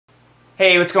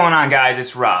Hey, what's going on, guys?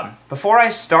 It's Rob. Before I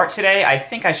start today, I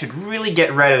think I should really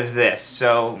get rid of this,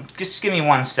 so just give me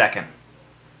 1 second.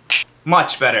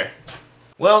 Much better.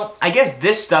 Well, I guess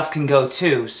this stuff can go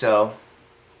too, so...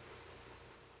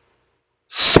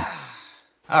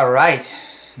 Alright.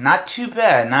 Not too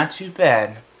bad, not too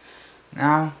bad.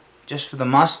 Now, just for the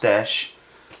mustache.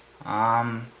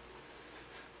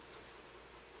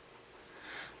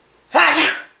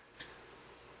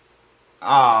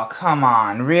 Oh, come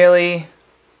on, really?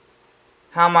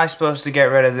 How am I supposed to get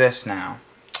rid of this now?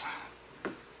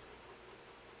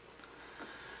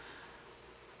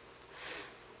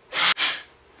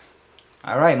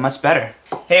 Alright, much better.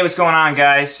 Hey, what's going on,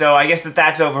 guys? So I guess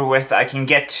that's over with. I can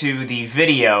get to the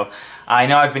video. I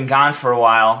know I've been gone for a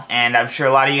while, and I'm sure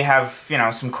a lot of you have,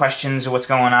 some questions of what's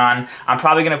going on. I'm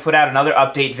probably going to put out another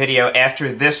update video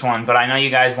after this one, but I know you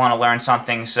guys want to learn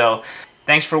something, so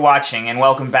thanks for watching, and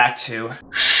welcome back to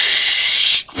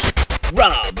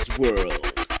Rob's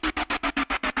World.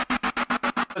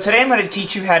 So today I'm going to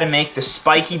teach you how to make the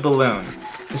Spiky Balloon.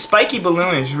 The Spiky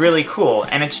Balloon is really cool,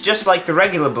 and it's just like the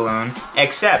regular balloon,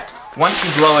 except once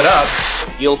you blow it up,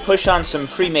 You'll push on some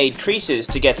pre-made creases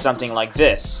to get something like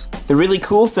this. the really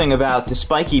cool thing about the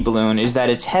Spiky Balloon is that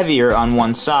it's heavier on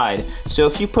one side. So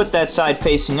if you put that side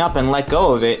facing up and let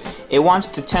go of it, it wants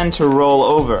to tend to roll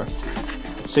over.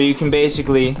 So you can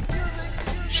basically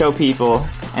show people,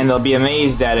 and they'll be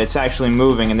amazed that it's actually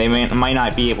moving, and they might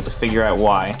not be able to figure out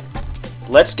why.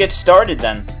 Let's get started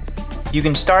then. You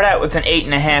can start out with an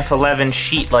 8.5/11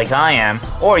 sheet like I am,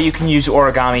 or you can use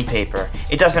origami paper.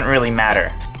 It doesn't really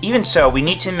matter. Even so, we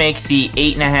need to make the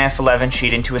 8.5/11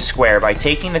 sheet into a square by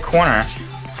taking the corner,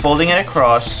 folding it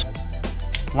across,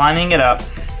 lining it up,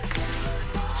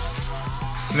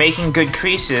 making good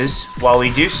creases while we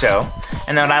do so,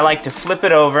 and then I like to flip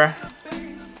it over,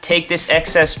 take this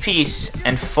excess piece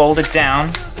and fold it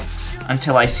down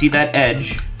until I see that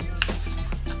edge,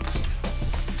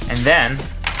 and then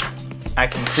I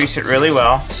can crease it really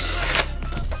well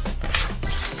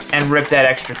and rip that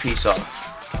extra piece off.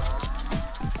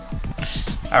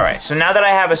 Alright, so now that I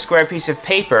have a square piece of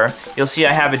paper, you'll see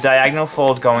I have a diagonal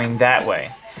fold going that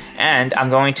way. And I'm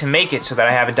going to make it so that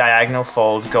I have a diagonal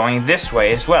fold going this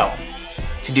way as well.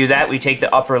 To do that, we take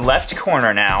the upper left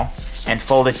corner now and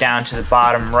fold it down to the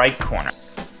bottom right corner.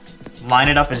 Line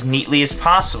it up as neatly as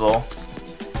possible,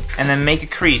 and then make a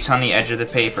crease on the edge of the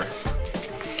paper.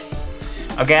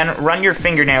 Again, run your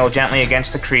fingernail gently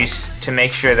against the crease to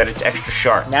make sure that it's extra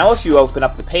sharp. Now if you open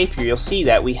up the paper, you'll see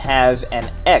that we have an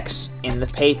X in the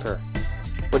paper.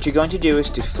 What you're going to do is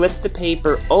to flip the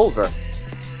paper over.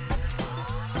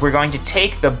 We're going to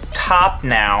take the top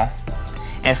now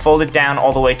and fold it down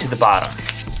all the way to the bottom.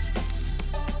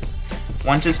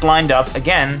 Once it's lined up,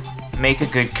 again, make a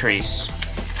good crease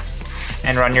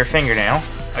and run your fingernail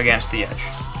against the edge.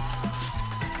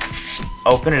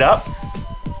 Open it up.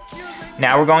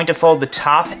 Now we're going to fold the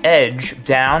top edge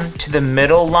down to the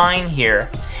middle line here,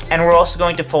 and we're also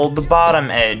going to fold the bottom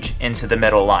edge into the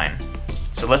middle line.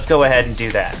 So let's go ahead and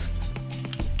do that.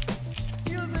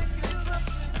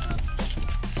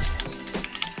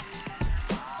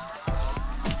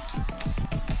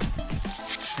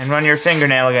 And run your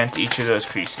fingernail against each of those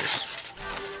creases.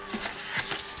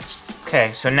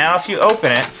 Okay, so now if you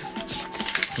open it,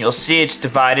 you'll see it's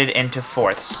divided into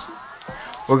fourths.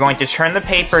 We're going to turn the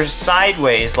paper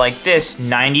sideways like this,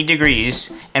 90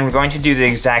 degrees, and we're going to do the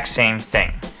exact same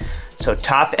thing. So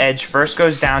top edge first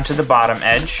goes down to the bottom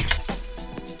edge.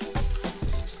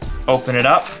 Open it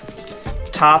up.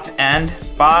 Top and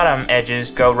bottom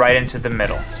edges go right into the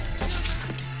middle.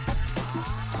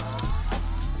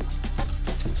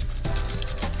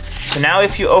 So now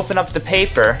if you open up the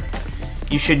paper,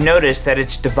 you should notice that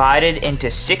it's divided into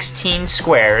 16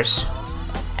 squares,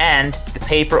 and the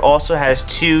paper also has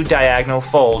 2 diagonal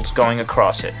folds going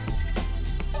across it.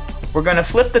 We're going to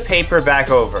flip the paper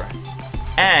back over,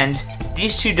 and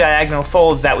these 2 diagonal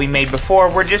folds that we made before,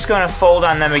 we're just going to fold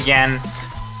on them again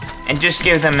and just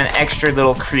give them an extra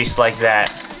little crease like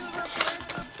that.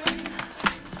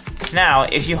 Now,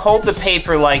 if you hold the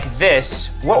paper like this,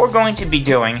 what we're going to be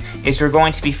doing is we're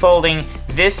going to be folding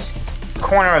this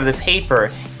corner of the paper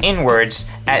inwards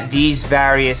at these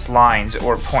various lines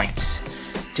or points.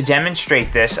 To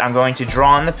demonstrate this, I'm going to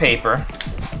draw on the paper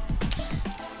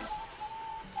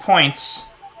points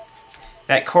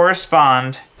that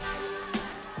correspond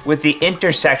with the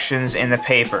intersections in the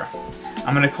paper.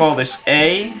 I'm going to call this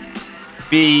A,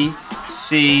 B,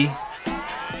 C,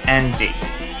 and D.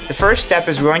 The first step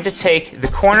is we're going to take the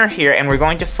corner here and we're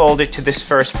going to fold it to this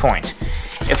first point.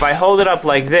 If I hold it up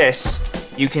like this,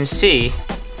 you can see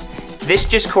this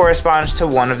just corresponds to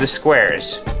one of the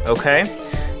squares, okay?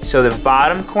 So the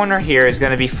bottom corner here is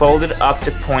going to be folded up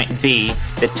to point B,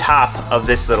 the top of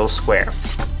this little square.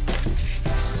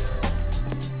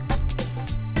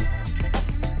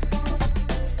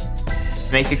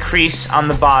 Make a crease on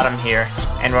the bottom here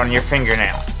and run your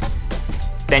fingernail.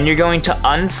 Then you're going to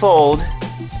unfold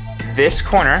this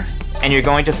corner and you're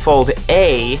going to fold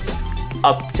A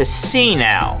up to C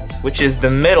now, which is the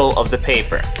middle of the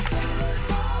paper.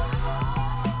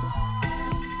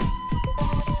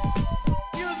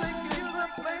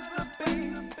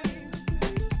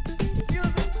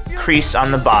 Crease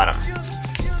on the bottom.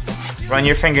 Run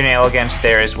your fingernail against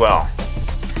there as well.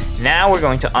 Now we're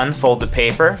going to unfold the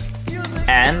paper,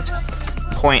 and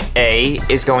point A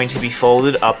is going to be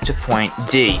folded up to point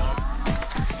D.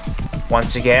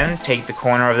 Once again, take the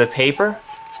corner of the paper,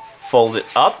 fold it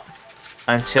up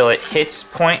until it hits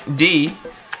point D,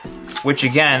 which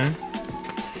again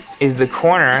is the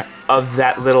corner of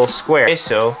that little square. Okay,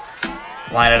 so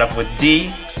line it up with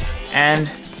D and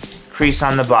crease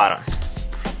on the bottom.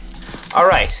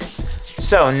 Alright,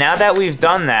 so now that we've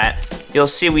done that, you'll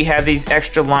see we have these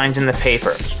extra lines in the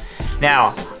paper.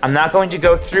 Now, I'm not going to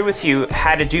go through with you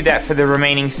how to do that for the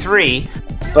remaining 3,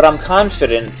 but I'm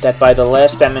confident that by the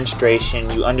last demonstration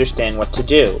you understand what to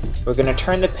do. We're going to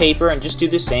turn the paper and just do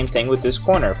the same thing with this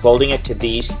corner, folding it to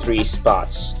these 3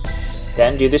 spots.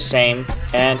 Then do the same,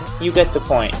 and you get the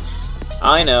point.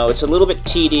 I know, it's a little bit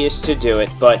tedious to do it,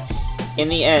 but in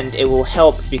the end it will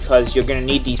help because you're going to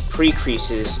need these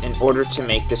pre-creases in order to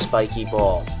make the spiky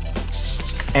ball.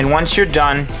 And once you're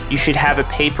done, you should have a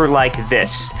paper like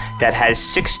this that has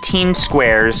 16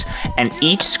 squares, and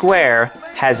each square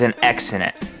has an X in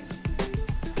it.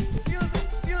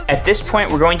 At this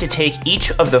point, we're going to take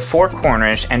each of the 4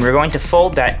 corners and we're going to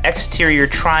fold that exterior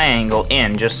triangle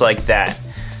in just like that.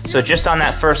 So just on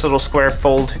that first little square,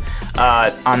 fold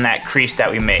on that crease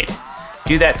that we made.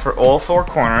 Do that for all 4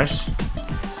 corners.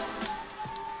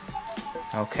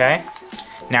 Okay.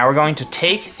 Now we're going to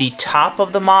take the top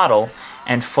of the model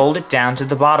and fold it down to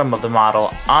the bottom of the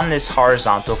model on this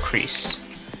horizontal crease.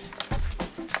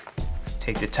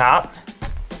 Take the top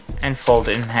and fold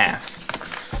it in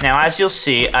half. Now as you'll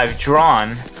see, I've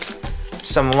drawn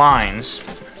some lines.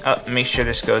 Make sure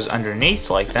this goes underneath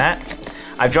like that.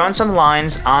 I've drawn some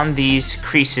lines on these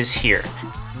creases here.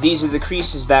 These are the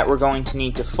creases that we're going to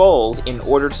need to fold in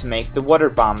order to make the water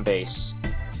bomb base.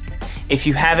 If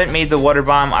you haven't made the water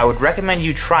bomb, I would recommend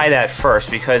you try that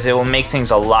first because it will make things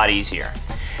a lot easier.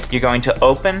 You're going to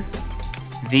open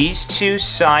these 2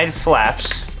 side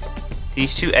flaps,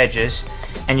 these 2 edges,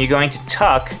 and you're going to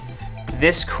tuck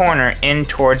this corner in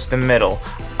towards the middle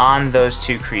on those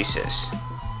 2 creases.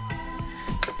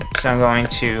 So I'm going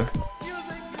to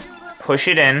push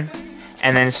it in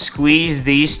and then squeeze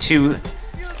these 2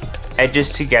 edges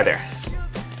together.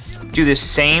 Do the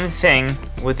same thing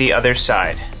with the other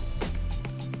side.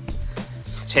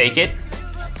 Take it,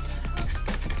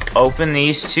 open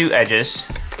these 2 edges,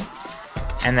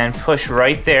 and then push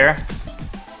right there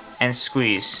and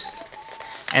squeeze.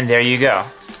 And there you go.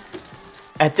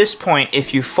 At this point,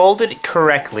 if you fold it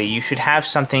correctly, you should have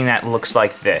something that looks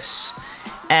like this.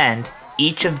 And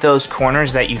each of those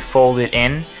corners that you folded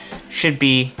in should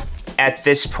be at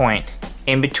this point,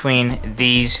 in between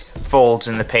these folds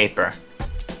in the paper.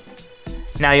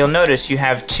 Now you'll notice you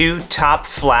have 2 top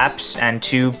flaps and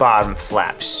 2 bottom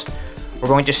flaps. We're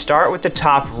going to start with the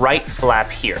top right flap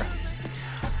here.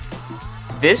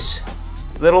 This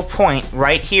little point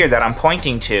right here that I'm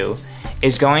pointing to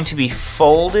is going to be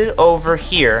folded over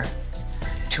here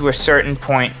to a certain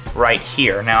point right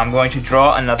here. Now I'm going to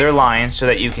draw another line so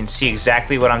that you can see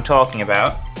exactly what I'm talking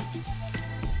about.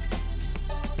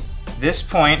 This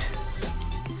point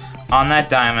on that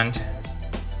diamond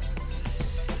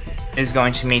is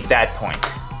going to meet that point.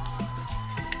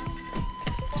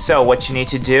 So what you need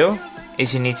to do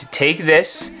is you need to take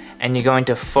this and you're going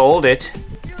to fold it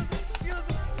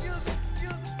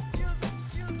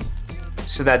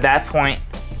so that that point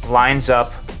lines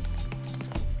up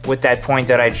with that point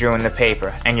that I drew in the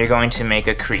paper, and you're going to make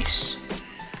a crease.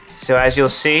 So as you'll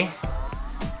see,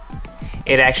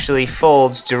 it actually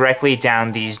folds directly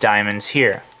down these diamonds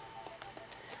here.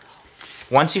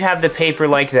 Once you have the paper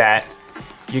like that,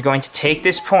 you're going to take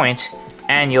this point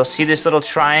and you'll see this little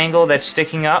triangle that's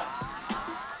sticking up.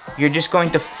 You're just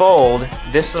going to fold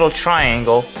this little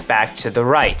triangle back to the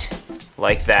right,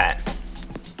 like that.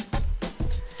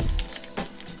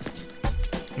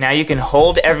 Now you can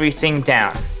hold everything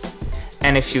down,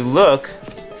 and if you look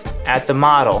at the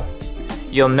model,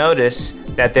 you'll notice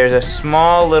that there's a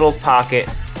small little pocket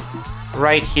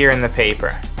right here in the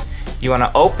paper. You want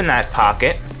to open that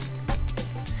pocket,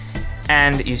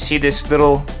 and you see this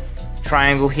little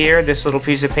triangle here, this little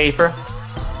piece of paper,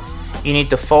 you need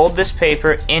to fold this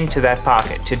paper into that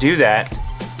pocket. To do that,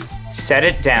 set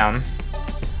it down,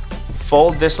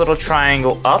 fold this little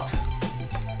triangle up,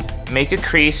 make a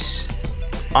crease,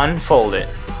 unfold it,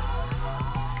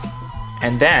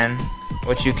 and then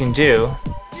what you can do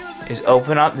is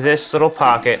open up this little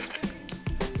pocket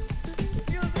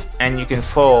and you can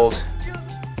fold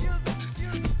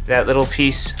that little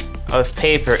piece of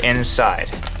paper inside.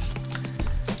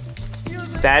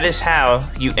 That is how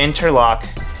you interlock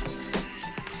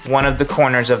one of the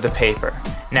corners of the paper.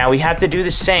 Now we have to do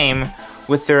the same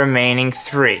with the remaining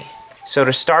 3. So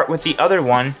to start with the other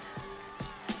one,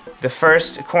 the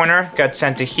first corner got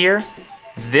sent to here,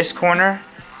 this corner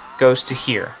goes to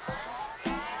here.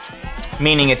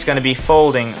 Meaning it's going to be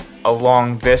folding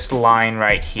along this line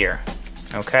right here.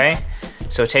 Okay?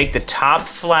 So take the top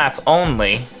flap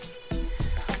only,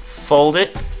 fold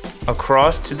it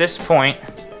across to this point,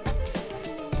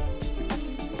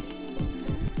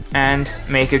 and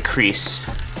make a crease.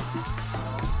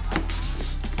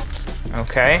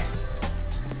 Okay?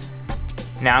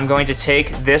 Now I'm going to take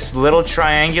this little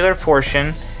triangular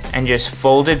portion and just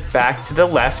fold it back to the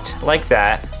left like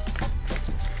that.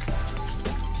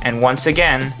 And once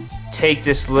again, take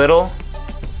this little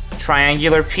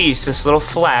triangular piece, this little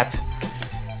flap,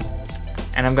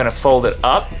 and I'm gonna fold it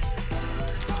up,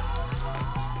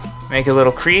 make a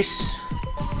little crease,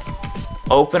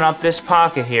 open up this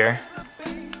pocket here,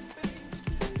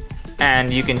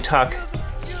 and you can tuck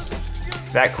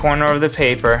that corner of the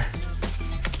paper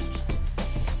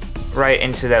right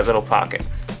into that little pocket.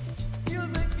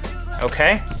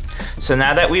 Okay? So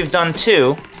now that we've done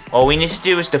 2, all we need to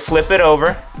do is to flip it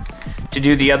over to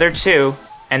do the other 2,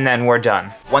 and then we're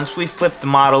done. Once we flip the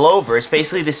model over, it's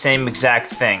basically the same exact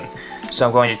thing. So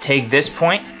I'm going to take this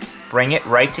point, bring it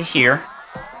right to here,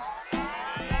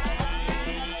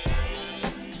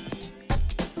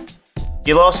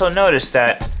 you'll also notice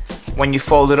that when you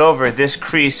fold it over, this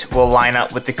crease will line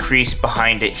up with the crease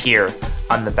behind it here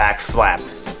on the back flap.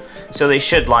 So they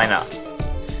should line up.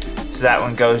 So that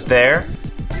one goes there.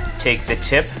 Take the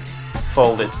tip,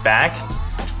 fold it back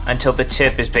until the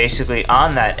tip is basically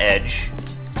on that edge,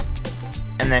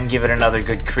 and then give it another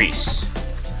good crease.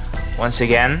 Once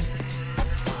again,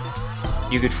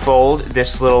 you could fold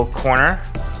this little corner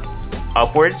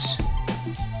upwards,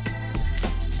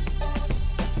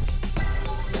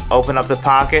 open up the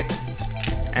pocket,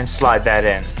 and slide that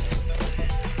in.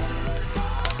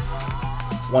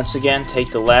 Once again,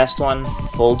 take the last one,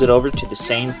 fold it over to the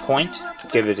same point,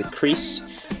 give it a crease,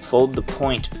 fold the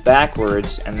point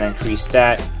backwards, and then crease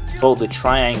that, fold the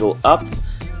triangle up,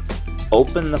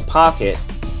 open the pocket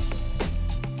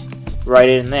right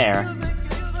in there,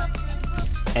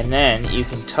 and then you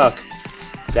can tuck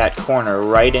that corner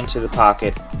right into the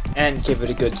pocket and give it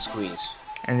a good squeeze.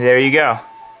 And there you go.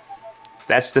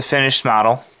 That's the finished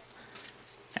model.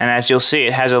 And as you'll see,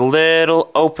 it has a little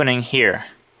opening here.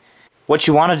 What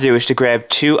you want to do is to grab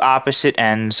 2 opposite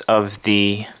ends of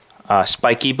the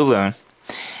spiky balloon,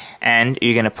 and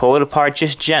you're going to pull it apart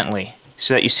just gently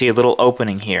so that you see a little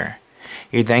opening here.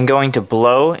 You're then going to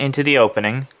blow into the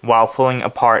opening while pulling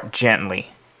apart gently.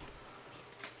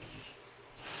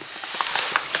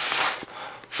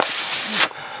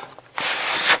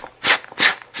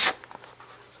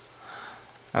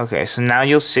 Okay, so now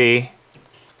you'll see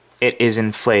it is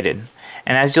inflated.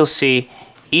 And as you'll see,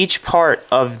 each part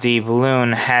of the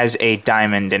balloon has a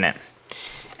diamond in it.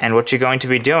 And what you're going to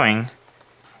be doing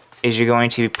is you're going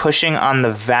to be pushing on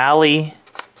the valley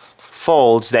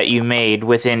folds that you made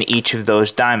within each of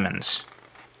those diamonds.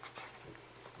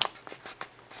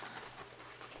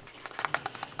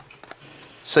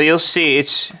 So you'll see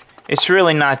it's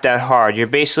really not that hard. You're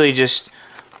basically just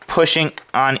pushing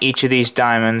on each of these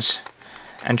diamonds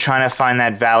and trying to find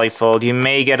that valley fold. You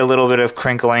may get a little bit of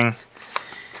crinkling,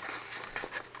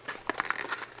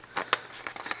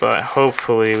 but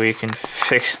hopefully we can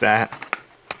fix that.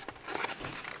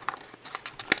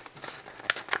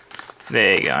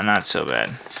 There you go, not so bad.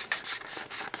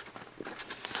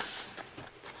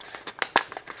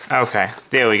 Okay,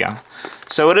 there we go.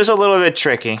 So it is a little bit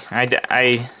tricky.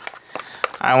 I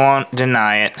won't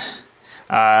deny it.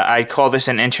 I call this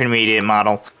an intermediate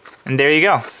model. And there you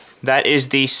go. That is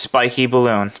the spiky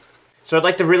balloon. So I'd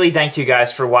like to really thank you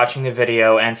guys for watching the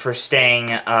video and for staying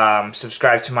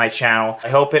subscribed to my channel. I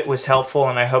hope it was helpful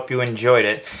and I hope you enjoyed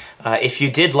it. If you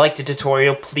did like the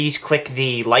tutorial, please click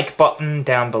the like button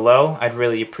down below. I'd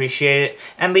really appreciate it.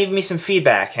 And leave me some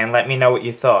feedback and let me know what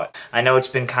you thought. I know it's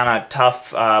been kind of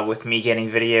tough with me getting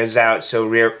videos out so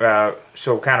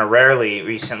kind of rarely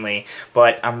recently,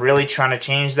 but I'm really trying to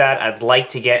change that. I'd like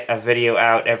to get a video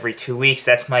out every 2 weeks.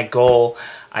 That's my goal.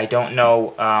 I don't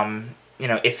know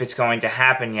if it's going to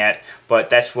happen yet, but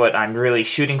that's what I'm really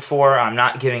shooting for. I'm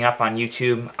not giving up on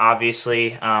YouTube,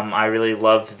 obviously. I really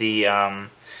love the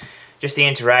just the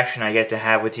interaction I get to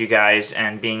have with you guys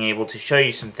and being able to show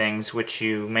you some things which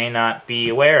you may not be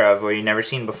aware of or you've never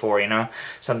seen before,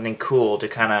 something cool to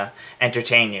kind of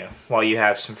entertain you while you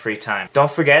have some free time. Don't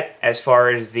forget, as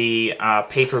far as the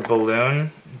paper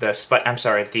balloon, the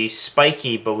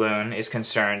spiky balloon is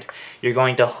concerned, you're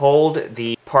going to hold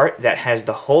the part that has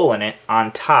the hole in it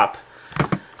on top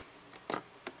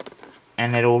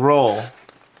and it'll roll.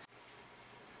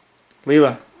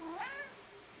 Leela,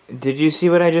 did you see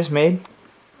what I just made?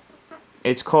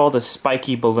 It's called a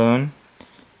spiky balloon,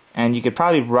 and you could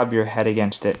probably rub your head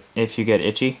against it if you get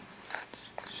itchy.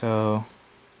 So,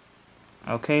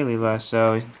 okay, Leela,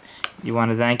 so you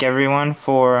want to thank everyone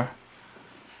for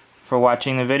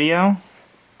watching the video?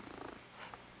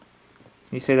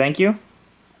 You say thank you?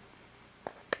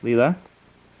 Leela,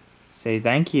 say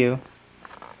thank you.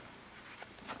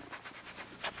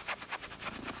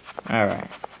 Alright.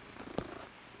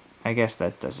 I guess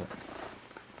that does it.